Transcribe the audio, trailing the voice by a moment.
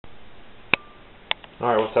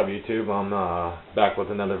Alright, what's up YouTube? I'm back with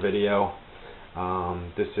another video.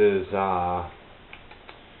 This is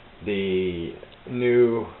the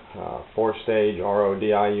new 4-stage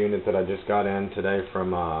RODI unit that I just got in today from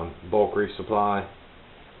Bulk Reef Supply.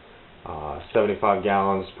 75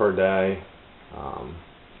 gallons per day.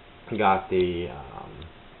 Got the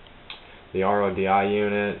RODI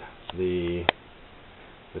unit, the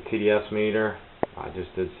TDS meter. I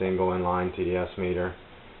just did single inline TDS meter.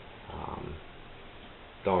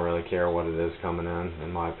 Don't really care what it is coming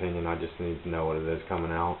in my opinion. I just need to know what it is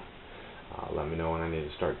coming out. Let me know when I need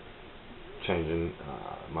to start changing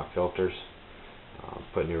my filters,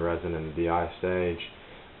 put new resin in the DI stage.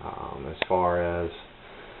 As far as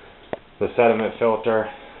the sediment filter,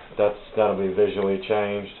 that'll be visually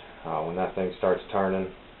changed. When that thing starts turning,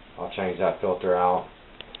 I'll change that filter out.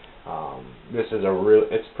 This is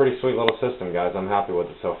it's a pretty sweet little system, guys. I'm happy with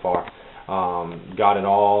it so far. Got it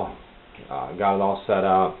all set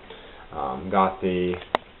up. Got the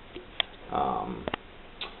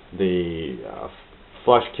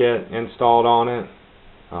flush kit installed on it.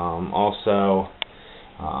 Also,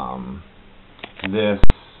 this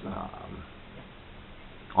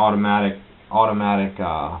automatic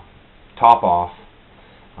top off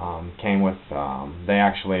came with. They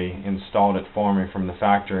actually installed it for me from the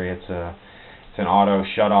factory. It's an auto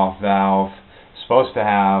shut off valve. Supposed to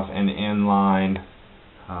have an inline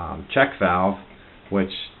check valve,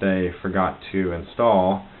 which they forgot to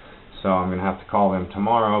install, so I'm going to have to call them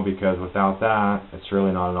tomorrow, because without that it's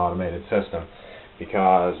really not an automated system.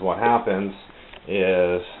 Because what happens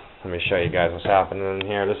is, let me show you guys what's happening in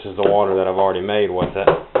here. This is the water that I've already made with it,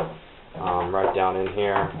 right down in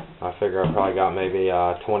here. I figure I probably got maybe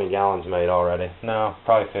 20 gallons made already. No,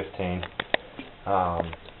 probably 15.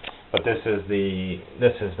 But this is the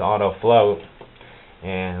auto float,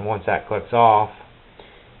 and once that clicks off,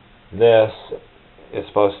 this is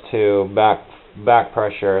supposed to back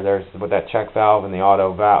pressure. There's with that check valve and the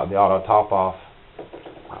auto top off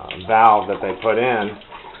valve that they put in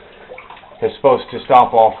is supposed to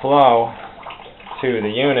stop all flow to the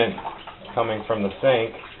unit coming from the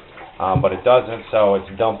sink, but it doesn't. So it's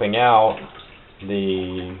dumping out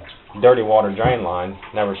the dirty water drain line.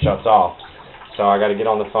 Never shuts off. So I got to get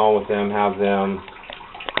on the phone with them, have them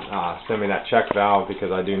send me that check valve,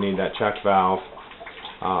 because I do need that check valve.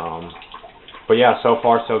 But yeah, so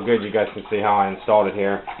far so good. You guys can see how I installed it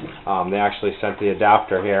here. They actually sent the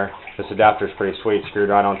adapter here. This adapter is pretty sweet, screwed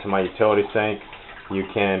right onto my utility sink. You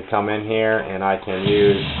can come in here and I can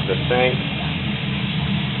use the sink,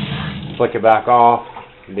 flick it back off.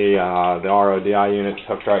 The RODI unit's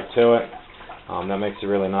hooked right to it. That makes it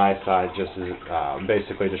really nice. I just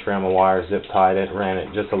basically just ran my wire, zip tied it, ran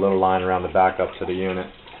it just a little line around the back up to the unit.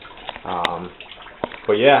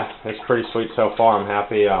 But yeah, it's pretty sweet so far. I'm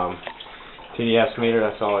happy. TDS meter,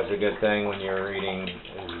 that's always a good thing when you're reading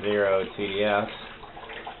 0 TDS.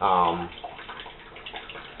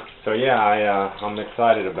 So yeah, I'm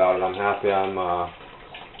excited about it. I'm happy. I'm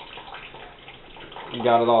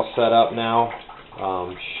got it all set up now.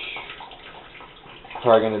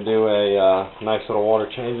 Probably going to do a nice little water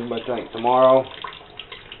change in my tank tomorrow.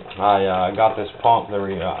 I got this pump,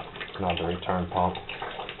 not the return pump,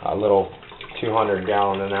 a little 200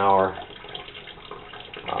 gallon an hour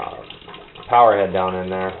power head down in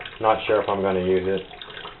there. Not sure if I'm going to use it.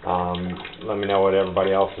 Let me know what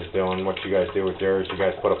everybody else is doing, what you guys do with yours. You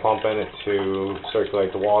guys put a pump in it to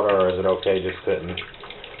circulate the water, or is it okay just sitting?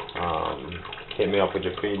 Hit me up with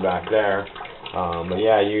your feedback there. But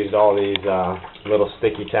yeah, I used all these little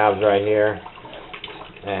sticky tabs right here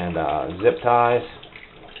and zip ties.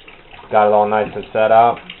 Got it all nice and set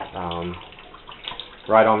up.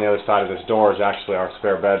 Right on the other side of this door is actually our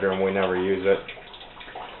spare bedroom. We never use it.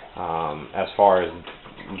 As far as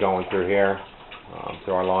going through here,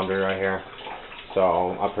 through our laundry right here.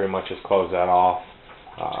 So I pretty much just close that off.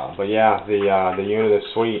 But yeah, the unit is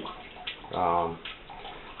sweet.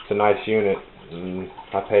 It's a nice unit.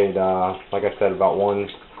 I paid, like I said, about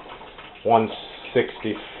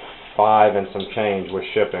 $165 and some change with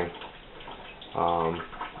shipping.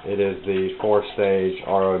 It is the 4-stage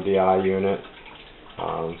RODI unit.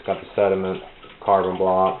 It's got the sediment carbon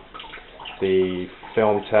block, the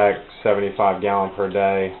Film Tech 75 gallon per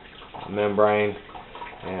day membrane,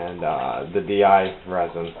 and the DI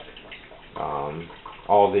resin.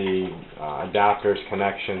 All the adapters,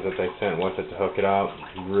 connections that they sent with it to hook it up,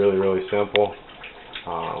 really simple.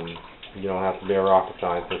 You don't have to be a rocket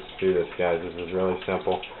scientist to do this, guys. This is really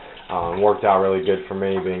simple. Worked out really good for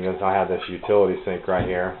me, being as I had this utility sink right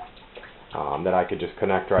here that I could just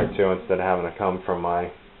connect right to, instead of having to come from my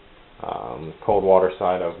cold water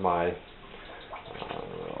side of my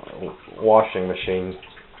washing machine,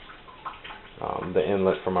 the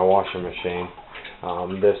inlet for my washing machine.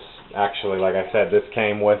 This actually, like I said, this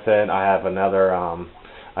came with it. I have another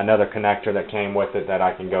connector that came with it that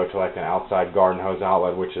I can go to like an outside garden hose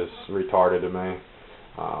outlet, which is retarded to me.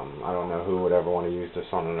 I don't know who would ever want to use this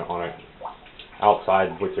on a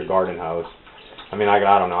outside with your garden hose. I mean, I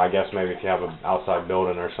don't know. I guess maybe if you have an outside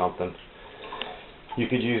building or something, you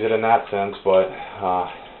could use it in that sense. But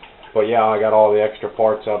yeah, I got all the extra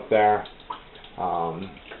parts up there.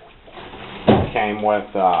 Came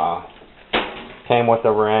with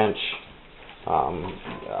a wrench,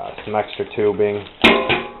 some extra tubing.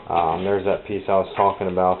 There's that piece I was talking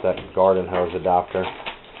about, that garden hose adapter.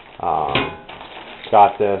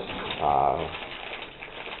 Got this.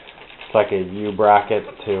 It's like a U-bracket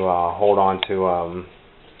to hold on to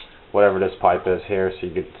whatever this pipe is here,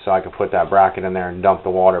 so I could put that bracket in there and dump the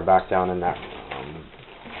water back down in that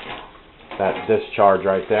discharge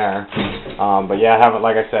right there. But yeah,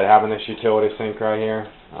 like I said, having this utility sink right here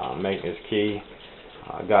is key.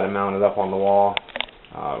 Got it mounted up on the wall.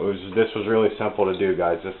 This was really simple to do,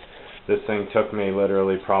 guys. This thing took me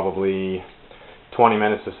literally probably 20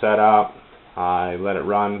 minutes to set up. I let it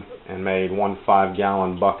run and made 1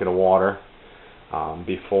 5-gallon bucket of water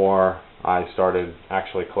before I started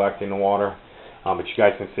actually collecting the water. But you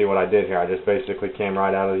guys can see what I did here. I just basically came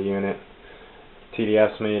right out of the unit,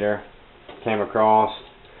 TDS meter, came across,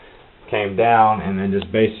 came down, and then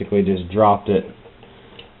just basically just dropped it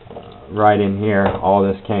right in here. All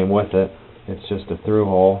this came with it. It's just a through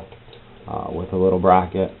hole with a little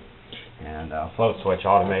bracket and a float switch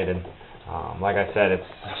automated. Like I said, it's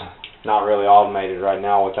not really automated right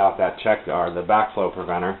now without that the backflow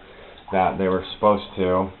preventer that they were supposed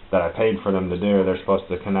to, that I paid for them to do. They're supposed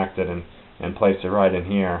to connect it and place it right in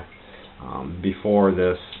here before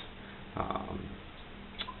this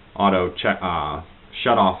auto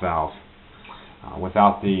shut-off valve.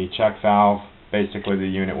 Without the check valve, basically the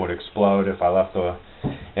unit would explode if I left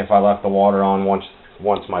the water on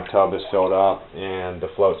once my tub is filled up and the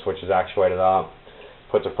float switch is actuated up.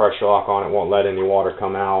 Puts a pressure lock on it, won't let any water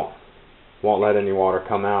come out.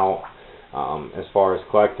 As far as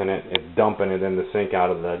collecting it, it's dumping it in the sink out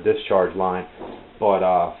of the discharge line, but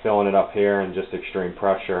filling it up here and just extreme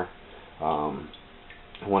pressure.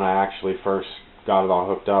 When I actually first got it all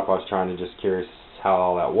hooked up, I was just curious how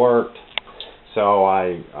all that worked. So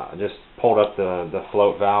I just pulled up the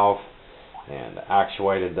float valve and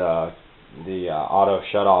actuated the auto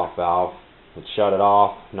shut-off valve. It shut it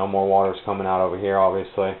off. No more water's coming out over here,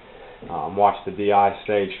 obviously. Watched the DI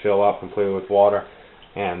stage fill up completely with water,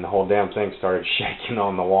 and the whole damn thing started shaking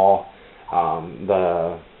on the wall.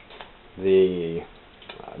 The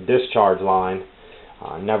discharge line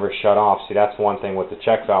never shut off. See, that's one thing with the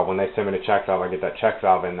check valve. When they send me the check valve, I get that check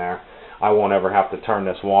valve in there, I won't ever have to turn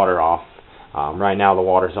this water off. Right now the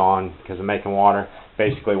water's on because I'm making water.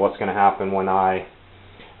 Basically what's going to happen when I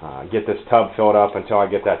get this tub filled up until I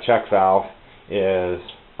get that check valve is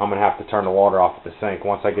I'm going to have to turn the water off at the sink.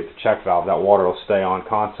 Once I get the check valve, that water will stay on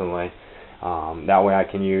constantly. That way I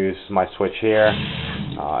can use my switch here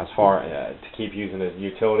to keep using the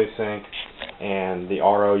utility sink, and the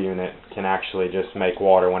RO unit can actually just make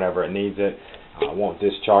water whenever it needs it. Won't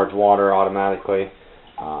discharge water automatically.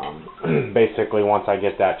 Basically once I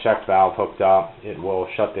get that check valve hooked up, it will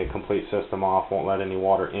shut the complete system off, won't let any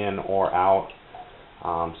water in or out.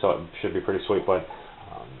 So it should be pretty sweet. But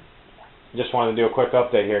just wanted to do a quick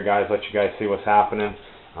update here, guys, let you guys see what's happening,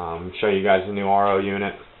 show you guys the new RO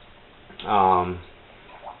unit.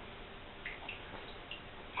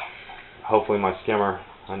 Hopefully my skimmer,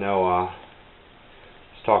 I know I was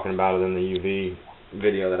talking about it in the UV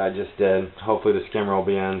video that I just did. Hopefully the skimmer will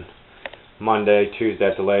be in Monday, Tuesday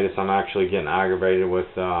at the latest. I'm actually getting aggravated with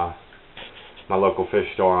my local fish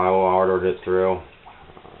store. I ordered it through.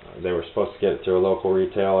 They were supposed to get it through a local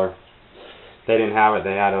retailer. They didn't have it.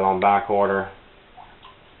 They had it on back order.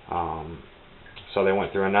 So they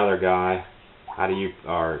went through another guy out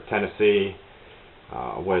of Tennessee,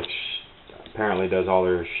 which apparently does all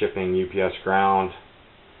their shipping UPS ground.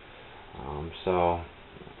 So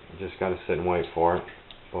just got to sit and wait for it.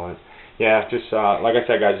 But yeah, just like I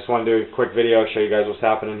said, guys, just want to do a quick video, show you guys what's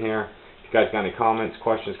happening here. If you guys got any comments,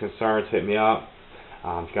 questions, concerns, hit me up.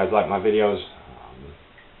 If you guys like my videos,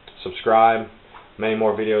 subscribe. Many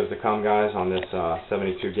more videos to come, guys, on this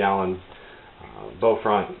 72-gallon bow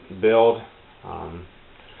front build.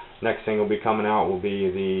 Next thing will be coming out will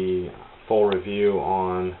be the full review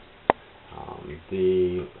on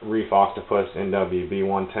the Reef Octopus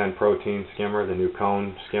NWB110 protein skimmer, the new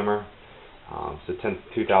cone skimmer. It's a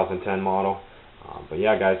 2010 model. But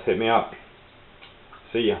yeah, guys, hit me up.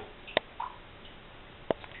 See ya.